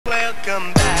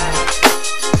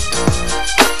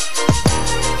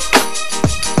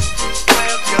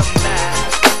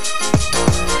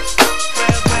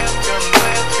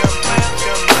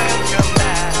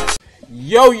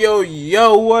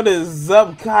Yo, what is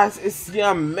up, guys? It's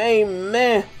your main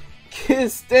man,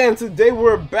 KiddStan. Today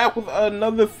we're back with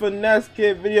another Finesse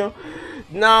Kid video.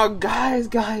 Now, guys,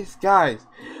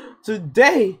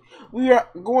 today we are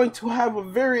going to have a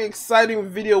very exciting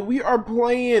video. We are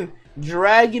playing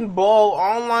Dragon Ball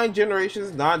Online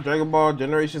Generations, not Dragon Ball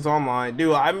Generations Online.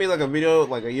 Dude, I made like a video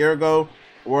like a year ago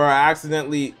where I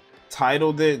accidentally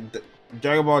titled it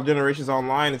Dragon Ball Generations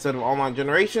Online instead of Online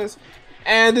Generations.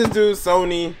 And this dude,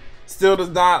 Sony, still does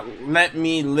not let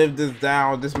me live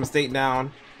this mistake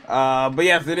down. But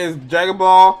yes, it is Dragon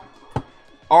Ball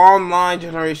Online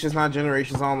Generations, not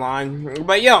Generations Online.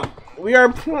 But yo, we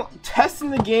are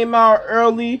testing the game out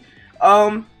early.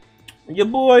 Your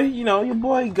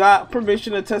boy got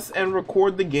permission to test and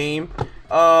record the game.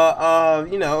 Your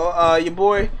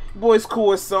boy's cool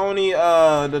with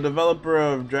Sony, the developer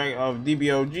of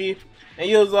DBOG, and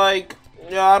he was like,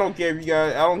 yeah, I don't care if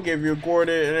you record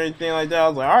it and anything like that. I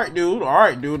was like, alright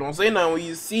dude, don't say nothing when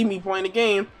you see me playing the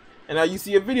game and you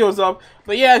see your videos up.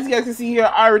 But yeah, as you guys can see here,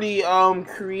 I already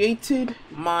created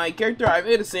my character. I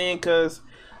made a Saiyan because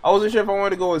I wasn't sure if I wanted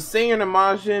to go with Saiyan or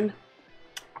Majin.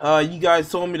 You guys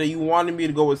told me that you wanted me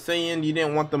to go with Saiyan. You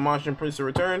didn't want the Majin Prince to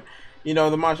return. You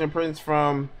know, the Majin Prince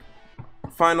from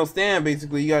Final Stand,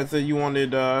 basically. You guys said you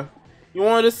wanted a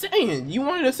Saiyan. You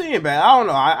wanted a Saiyan back. I don't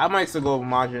know. I might still go with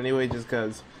Majin anyway, just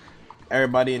because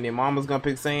everybody and their mama's gonna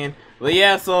pick Saiyan. But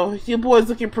yeah, so your boy's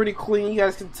looking pretty clean. You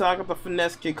guys can tell I got the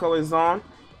Finesse Kid colors on.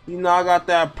 You know, I got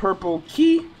that purple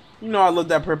key. You know I love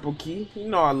that purple key. You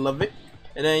know I love it.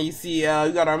 And then you see,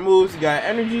 we got our moves. We got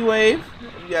Energy Wave.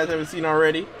 You guys haven't seen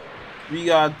already. We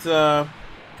got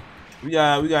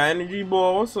Energy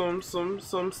Ball. Some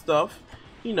stuff.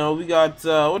 You know, we got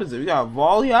what is it? We got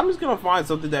volley. I'm just gonna find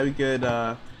something that we could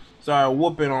start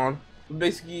whooping on.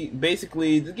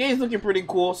 Basically, the game's looking pretty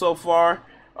cool so far.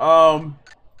 You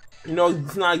know,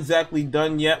 it's not exactly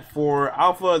done yet for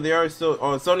alpha. They are still,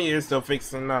 Sony is still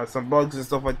fixing some bugs and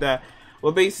stuff like that.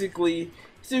 But basically,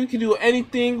 see, we can do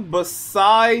anything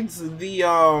besides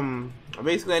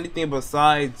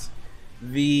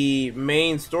the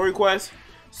main story quest.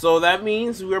 So that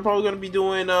means we're probably going to be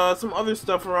doing some other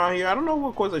stuff around here. I don't know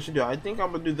what quest I should do. I think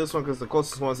I'm going to do this one because the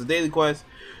closest one is the daily quest.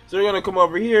 So we're going to come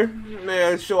over here,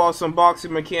 show off some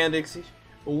boxing mechanics and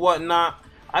whatnot.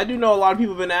 I do know a lot of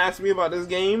people have been asking me about this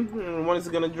game. When is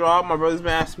it going to drop? My brother's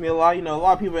been asking me a lot. You know, a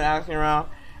lot of people have been asking around.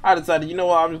 I decided, you know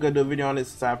what, I'm just going to do a video on this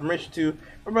since I have permission to.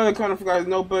 My brother kind of forgot his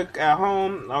notebook at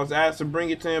home. I was asked to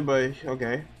bring it to him, but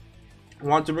okay.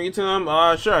 Want to bring it to him?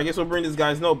 Sure, I guess we'll bring this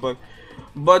guy's notebook.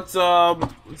 But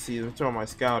let's see, let's turn on my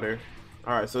scouter.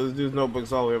 Alright, so this dude's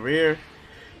notebook's all the way over here.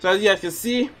 So as you guys can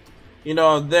see, you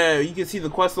know, there you can see the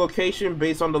quest location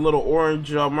based on the little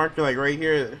orange marker, like right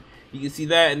here. You can see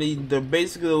that, and the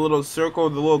basically the little circle,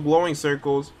 the little glowing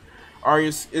circles are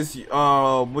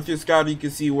with your scouter. You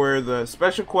can see where the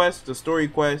special quest, the story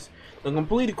quest, the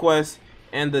completed quest,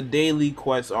 and the daily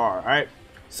quests are. Alright,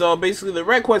 so basically the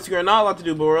red quests you're not allowed to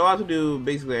do, but we're allowed to do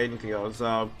basically anything else.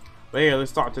 But here,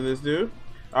 let's talk to this dude.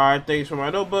 Alright, thanks for my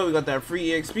notebook. We got that free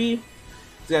EXP.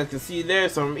 So you guys can see there,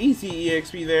 some easy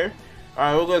EXP there.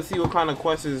 Alright, we're gonna see what kind of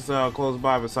quest is close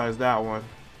by besides that one.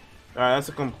 Alright, that's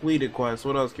a completed quest.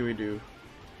 What else can we do?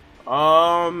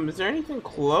 Is there anything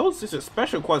close? There's a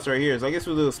special quest right here. So I guess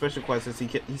we'll do a special quest since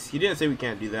he didn't say we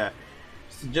can't do that.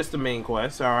 It's just the main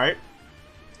quest. Alright.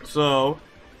 So,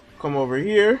 come over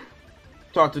here.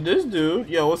 Talk to this dude.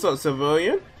 Yo, what's up,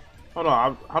 civilian? Hold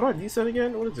on, how do I descend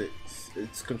again? What is it?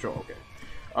 It's control, okay.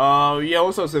 Yeah,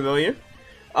 what's up, civilian?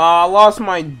 I lost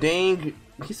my dang...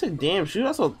 He said damn shoe?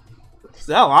 Is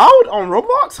that loud on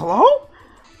Roblox? Hello?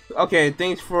 Okay,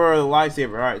 thanks for the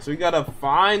lifesaver. Alright, so we gotta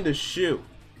find the shoe.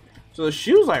 So the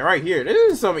shoe's like right here.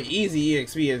 This is some easy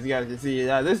EXP, as you guys can see.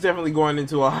 This is definitely going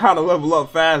into a how to level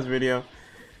up fast video.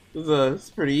 It's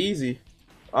pretty easy.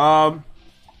 So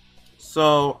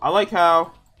I like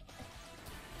how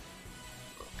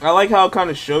it kind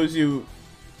of shows you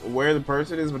where the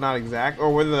person is, but not exact,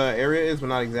 or where the area is, but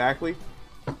not exactly.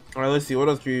 All right, let's see what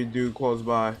else can you do close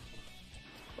by.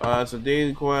 It's a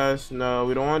daily quest. No,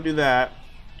 we don't want to do that.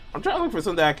 I'm trying to look for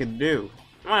something I can do.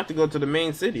 I might have to go to the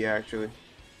main city actually.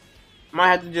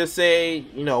 Might have to just say,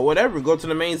 you know, whatever. Go to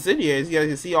the main city. As you guys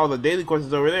can see, all the daily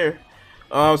quests over there.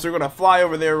 So we're gonna fly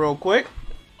over there real quick.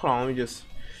 Hold on, let me just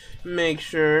make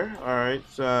sure. All right,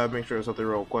 so make sure it's something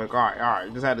real quick. All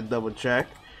right. Just had to double check.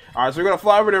 Alright, so we're gonna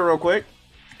fly over there real quick.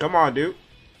 Come on, dude.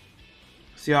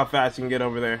 See how fast you can get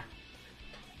over there.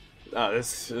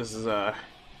 This is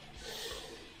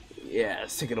yeah,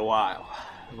 it's taking a while.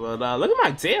 But look at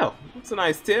my tail. It's a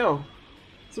nice tail.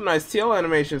 Some nice tail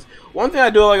animations. One thing I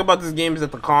do like about this game is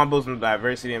that the combos and the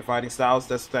diversity in fighting styles.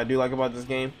 That's what I do like about this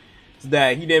game. Is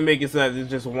that he didn't make it so that there's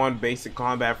just one basic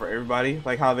combat for everybody.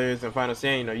 Like how there is in Final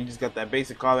Stand, you know, you just got that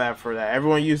basic combat for that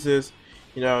everyone uses.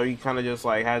 You know, you kind of just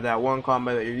like have that one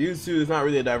combat that you're used to. It's not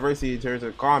really a diversity in terms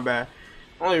of combat.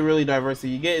 Only really diversity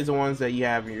you get is the ones that you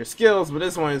have in your skills. But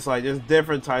this one is like just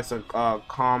different types of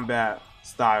combat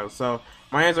styles. So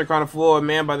my hands are kind of full. A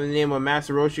man by the name of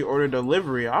Master Roshi ordered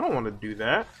delivery. I don't want to do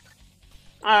that.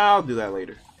 I'll do that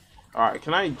later. Alright,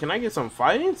 can I get some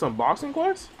fighting? Some boxing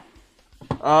quests?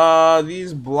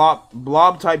 These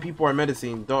blob type people are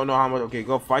menacing. Don't know how much. Okay,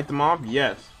 go fight them off.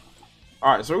 Yes.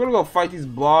 Alright, so we're gonna go fight these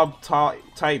blob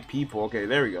type people. Okay,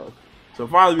 there we go. So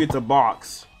finally we get to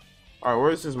box. Alright,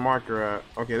 where's this marker at?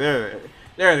 Okay, there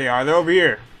they are. They're over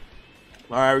here.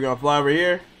 Alright, we're gonna fly over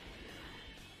here.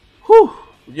 Whew.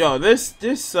 Yo, this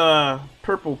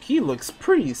purple key looks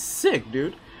pretty sick,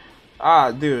 dude.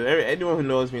 Dude, anyone who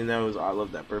knows me knows I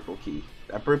love that purple key.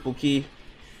 That purple key,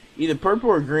 either purple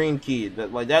or green key,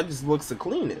 that just looks the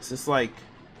cleanest. It's like,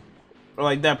 or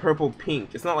like that purple pink.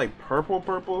 It's not like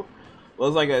purple.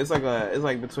 Well, it's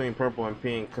like between purple and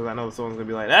pink. Because I know someone's gonna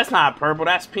be like, that's not purple,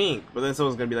 that's pink. But then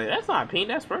someone's gonna be like, that's not pink,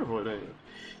 that's purple. Then,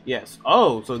 yes.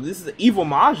 Oh, so this is evil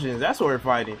Majins. That's what we're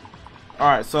fighting. All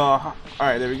right, so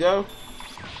there we go.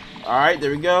 Alright, there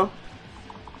we go.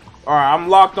 Alright, I'm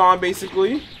locked on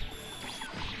basically.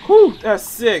 Whew, that's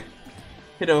sick.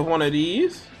 Hit it with one of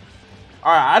these.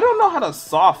 Alright, I don't know how to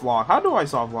soft lock. How do I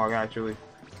soft lock actually?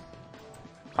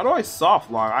 How do I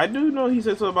soft lock? I do know he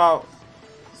said something about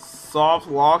soft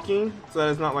locking, so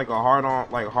that it's not like a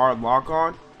hard lock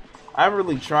on. I haven't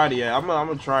really tried it yet. I'm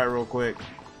gonna try it real quick.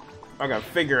 I gotta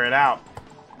figure it out.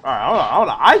 Alright, hold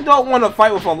on. I don't want to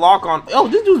fight with a lock on. Oh,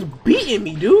 this dude's beating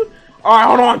me, dude. Alright,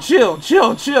 hold on, chill.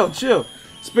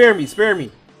 Spare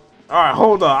me. Alright,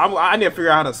 hold on. I need to figure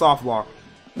out how to soft lock.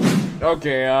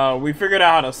 Okay, we figured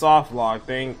out how to soft lock.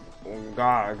 Thank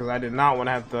God, because I did not want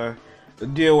to have to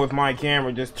deal with my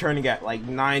camera just turning at like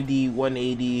 90,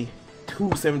 180,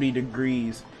 270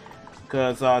 degrees.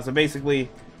 Because, so basically, you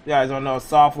guys don't know,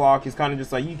 soft lock is kind of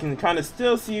just like, you can kind of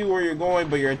still see where you're going,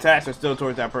 but your attacks are still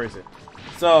towards that person.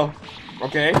 So,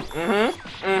 okay,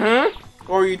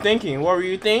 What were you thinking?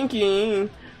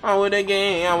 I'm with a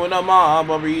gang, I'm with a mob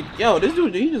over you. Yo, this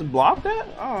dude, did he just block that?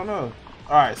 I don't know.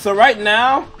 Alright, so right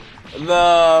now,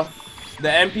 the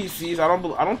NPCs,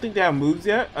 I don't think they have moves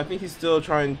yet. I think he's still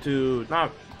trying to,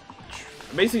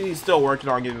 basically he's still working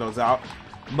on getting those out.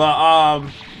 But,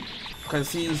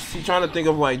 because he's trying to think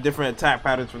of like different attack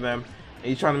patterns for them. And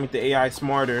he's trying to make the AI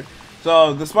smarter.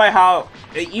 So, despite how,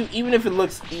 even if it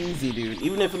looks easy, dude,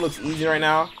 even if it looks easy right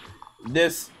now,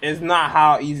 this is not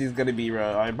how easy it's gonna be,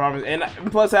 bro. I promise. And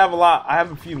plus, I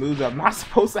have a few moves I'm not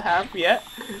supposed to have yet,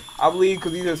 I believe,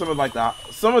 because these are some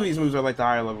of these moves are like the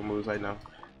higher level moves right now.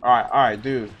 All right,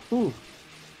 dude. Whew.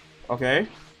 Okay.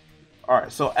 All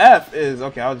right. So F is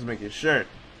okay. I was just making sure.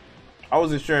 I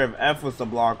wasn't sure if F was the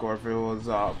block or if it was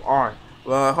R.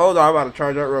 Well, hold on. I'm about to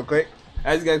charge up real quick.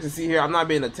 As you guys can see here, I'm not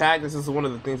being attacked. This is one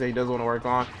of the things that he does want to work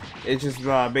on. It's just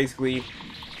basically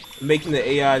making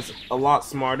the AIs a lot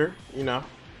smarter, you know,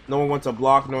 knowing when to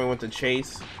block, knowing when to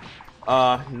chase,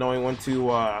 knowing when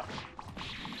to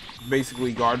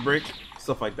basically guard break,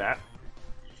 stuff like that.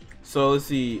 So let's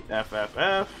see, F.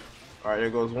 All right,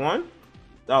 there goes one.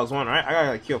 That was one, right? I gotta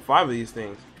like, kill 5 of these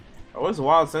things. Oh, what does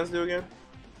Wild Sense do again?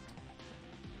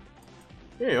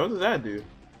 Hey, what does that do?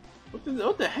 What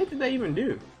the heck did that even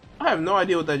do? I have no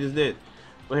idea what that just did.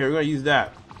 But here, we're gonna use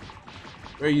that.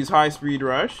 We're gonna use High Speed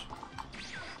Rush.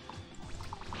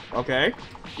 Okay.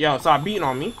 Yo, stop beating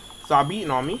on me. Stop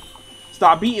beating on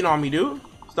me, dude.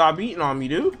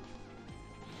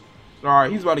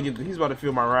 Alright, he's about to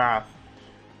feel my wrath.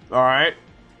 Alright.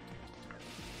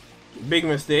 Big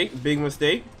mistake. Yo,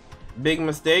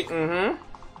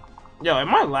 am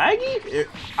I laggy?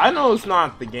 I know it's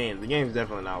not the game. The game's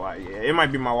definitely not laggy. It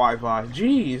might be my Wi-Fi.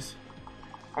 Jeez.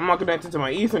 I'm not connected to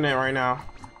my Ethernet right now.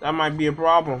 That might be a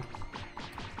problem.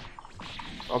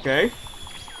 Okay.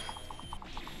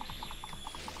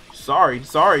 Sorry,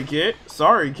 kid.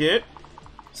 Sorry,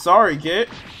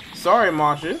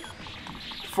 Majin.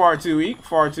 Far too weak.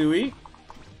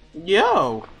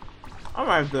 Yo. I'm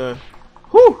gonna have to.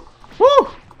 Whoo!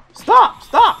 Stop!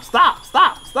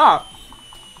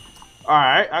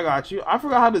 Alright, I got you. I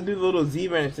forgot how to do the little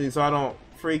Z-Vanish thing so I don't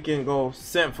freaking go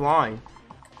sent flying.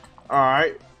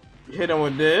 Alright. Hit him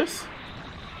with this.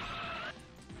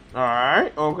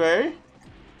 Alright, okay.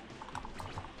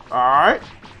 Alright.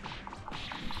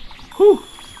 Whew.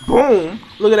 Boom.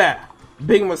 Look at that.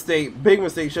 Big mistake.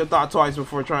 Should have thought twice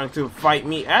before trying to fight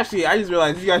me. Actually, I just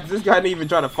realized this guy didn't even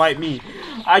try to fight me.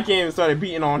 I can't even start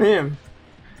beating on him.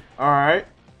 Alright.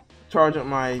 Charge up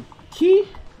my key.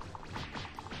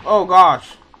 Oh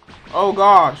gosh. Oh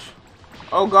gosh.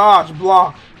 Oh gosh.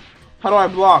 Block. How do I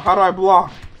block? How do I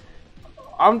block?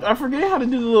 I forget how to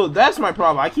do the little. That's my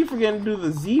problem. I keep forgetting to do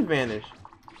the Z vanish.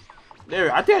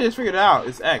 There. I think I just figured it out.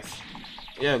 It's X.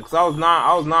 Yeah, because I was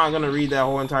not gonna read that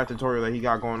whole entire tutorial that he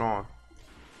got going on.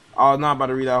 I was not about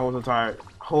to read that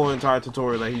whole entire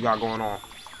tutorial that he got going on.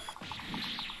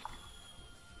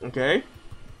 Okay.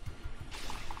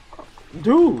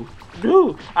 Dude,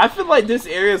 I feel like this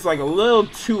area is like a little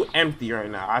too empty right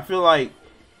now. I feel like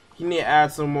you need to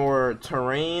add some more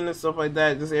terrain and stuff like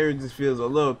that. This area just feels a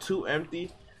little too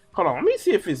empty. Hold on, let me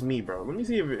see if it's me, bro. Let me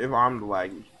see if I'm the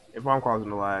laggy. If I'm causing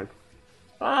the lag.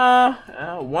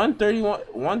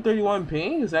 131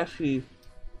 ping is actually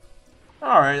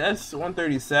alright. That's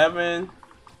 137.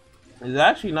 It's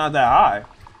actually not that high.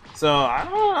 So I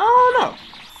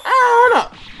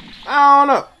don't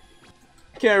know.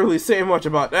 Can't really say much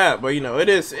about that, but you know, it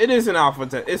is an alpha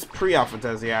test. It's pre-alpha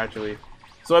testing actually,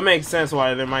 so it makes sense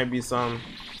why there might be some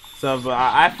stuff. But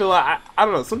I feel like I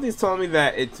don't know. Something's telling me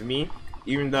that it's me,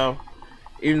 even though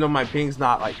my ping's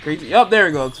not like crazy. Yep, there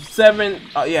we go. 7.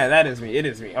 Yeah, that is me. It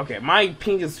is me. Okay, my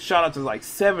ping is shot up to like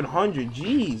 700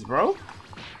 G's, bro.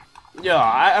 Yeah,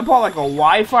 I bought like a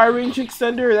Wi-Fi range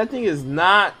extender. That thing is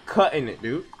not cutting it,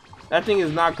 dude. That thing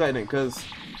is not cutting it, cause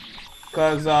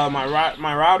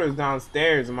my router's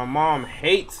downstairs and my mom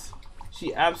hates.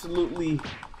 She absolutely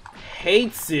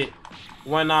hates it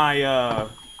when I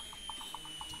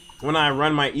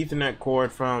run my Ethernet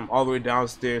cord from all the way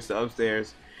downstairs to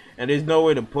upstairs, and there's no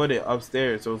way to put it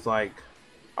upstairs. So it's like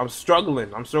I'm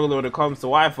struggling when it comes to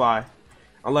Wi-Fi,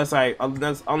 unless I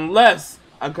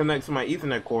connect to my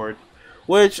Ethernet cord,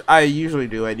 which I usually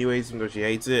do anyways, even though she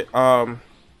hates it.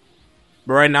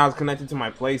 But right now it's connected to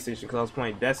my PlayStation because I was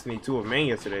playing Destiny 2 of Main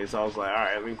yesterday, so I was like,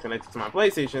 alright, let me connect it to my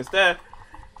PlayStation instead.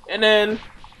 And then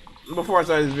before I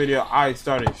started this video, I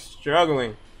started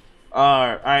struggling.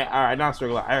 I not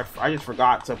struggling. I just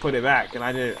forgot to put it back, and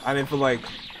I didn't feel like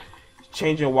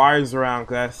changing wires around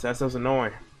because that's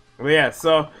annoying. But yeah,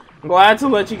 so I'm glad to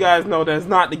let you guys know that's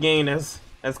not the game that's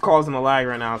causing the lag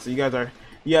right now. So you guys don't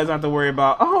have to worry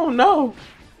about, oh no,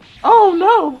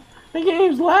 the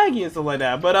game's laggy and stuff like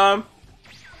that. But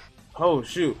oh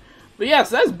shoot. But yeah,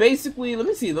 so that's basically, let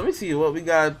me see what we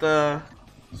got. So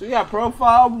we got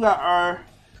profile, we got our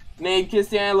name,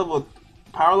 KiddStan,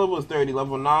 power level is 30,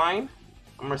 level 9.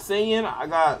 I'm Marseillan, I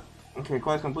got, okay,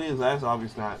 quest completed, so that's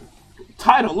obviously not.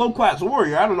 Title, low class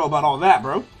warrior, I don't know about all that,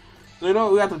 bro. So you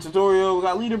know, we got the tutorial, we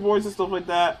got leaderboards and stuff like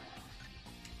that.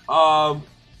 I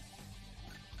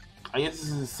guess this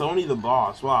is Sony the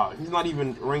boss. Wow, he's not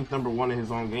even ranked #1 in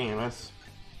his own game. It's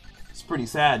pretty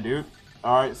sad, dude.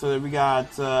 Alright, so then we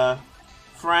got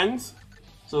friends.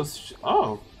 So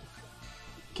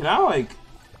can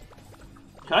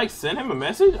I send him a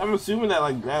message? I'm assuming that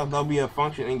like there'll be a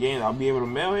function in game that I'll be able to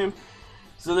mail him.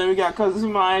 So then we got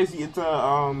customize. You get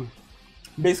to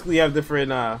basically have different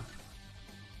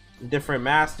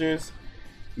masters.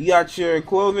 You got your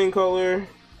clothing color.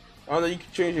 Oh, you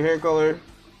can change your hair color.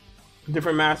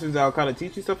 Different masters that'll kind of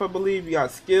teach you stuff, I believe. You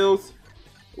got skills.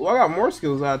 Well, I got more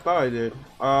skills than I thought I did.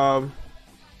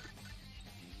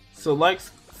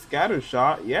 Select scatter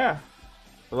shot. Yeah.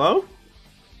 Hello?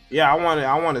 Yeah, I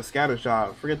want a scatter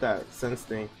shot. Forget that sense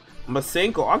thing.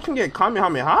 Masenko. I can get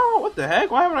Kamehameha. What the heck?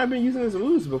 Why haven't I been using these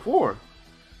moves before?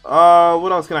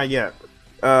 What else can I get?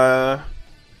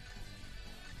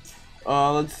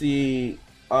 Let's see.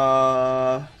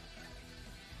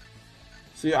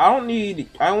 See, I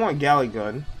don't want Galley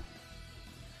Gun.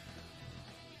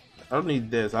 I don't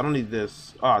need this. I don't need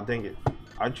this. Oh, dang it.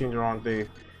 I changed the wrong thing.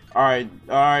 Alright,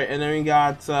 and then we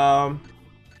got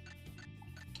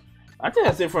I think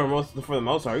that's it for the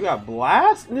most part. We got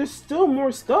Blast, and there's still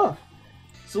more stuff.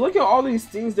 So look at all these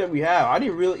things that we have. I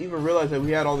didn't really even realize that we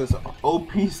had all this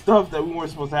OP stuff that we weren't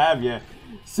supposed to have yet.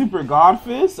 Super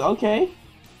Godfist, okay.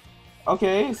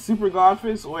 Okay, Super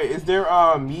Godfist. Wait, is there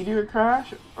a Meteor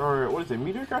Crash? Or what is it?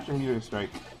 Meteor Crash or Meteor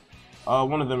Strike?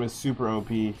 One of them is super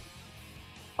OP.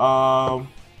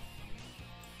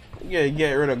 Yeah,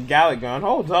 get rid of Galagon.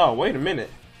 Hold on, wait a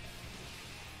minute.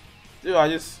 Dude,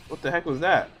 what the heck was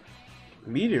that?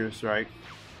 Meteor Strike.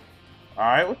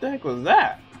 Alright, what the heck was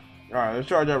that? Alright, let's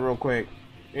charge up real quick.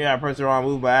 Yeah, I pressed the wrong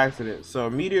move by accident. So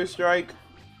Meteor Strike.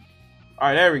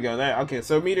 Alright, there we go. Okay,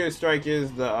 so Meteor Strike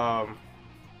is the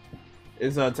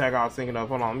attack I was thinking of.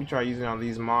 Hold on, let me try using all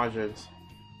these Majins.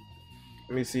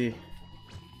 Let me see.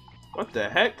 What the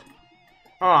heck?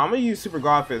 Hold on, I'm gonna use Super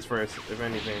Godfist first, if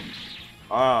anything.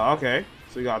 Okay.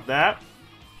 So we got that.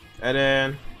 And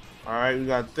then Alright, we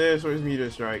got this. Where's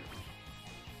Meteor Strike?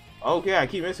 Okay, I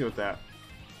keep missing with that.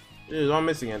 Dude, I'm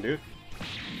missing again, dude.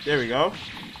 There we go.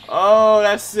 Oh,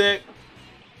 that's sick.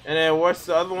 And then what's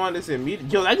the other one? This is Meteor.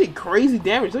 Yo, that did crazy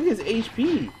damage. Look at his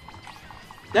HP.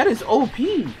 That is OP.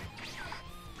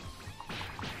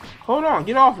 Hold on,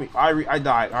 get off me. I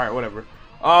died. Alright, whatever.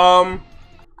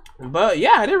 But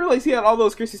yeah, I didn't really see all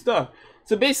those crazy stuff.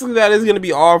 So basically that is going to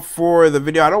be all for the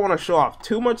video. I don't want to show off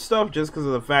too much stuff just because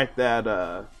of the fact that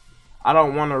I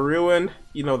don't want to ruin,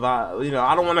 I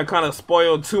don't want to kind of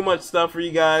spoil too much stuff for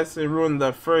you guys and ruin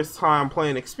the first time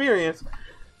playing experience.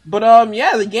 But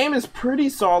yeah, the game is pretty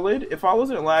solid. If I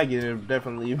wasn't lagging, it would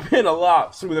definitely been a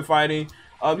lot smoother fighting.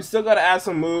 You still got to add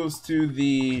some moves to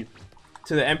the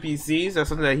NPCs. That's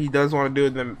something that he does want to do,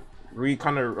 and then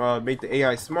kind of make the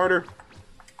AI smarter.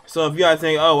 So if you guys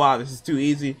think, oh wow, this is too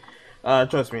easy,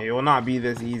 trust me, it will not be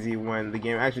this easy when the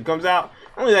game actually comes out.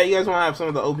 Only that you guys want to have some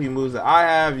of the OP moves that I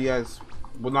have. You guys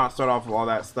will not start off with all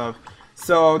that stuff.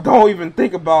 So don't even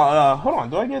think about. Hold on,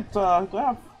 do I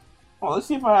have? Oh, let's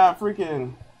see if I have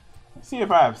freaking. Let's see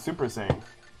if I have Super Saiyan.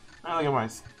 I look at my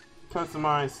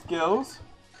customized skills.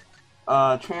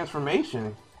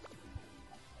 Transformation.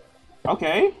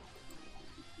 Okay.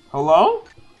 Hello?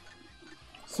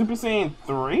 Super Saiyan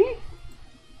 3?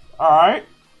 Alright.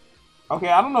 Okay,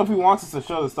 I don't know if he wants us to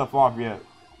show this stuff off yet.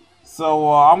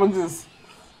 So I'm gonna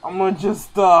just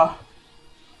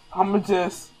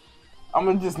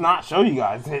not show you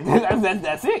guys. That's it.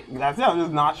 That's it. I'm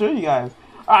just not show you guys.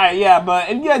 Alright, yeah, but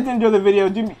if you guys did enjoy the video,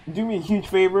 do me a huge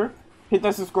favor. Hit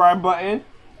that subscribe button.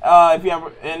 If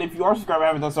you are subscribed and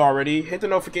haven't done so already, hit the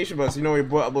notification button so you know when your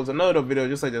boy uploads another video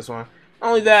just like this one. Not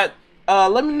only that,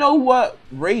 let me know what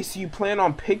race you plan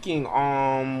on picking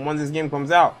when this game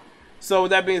comes out. So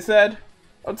with that being said,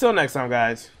 until next time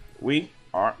guys, we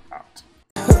are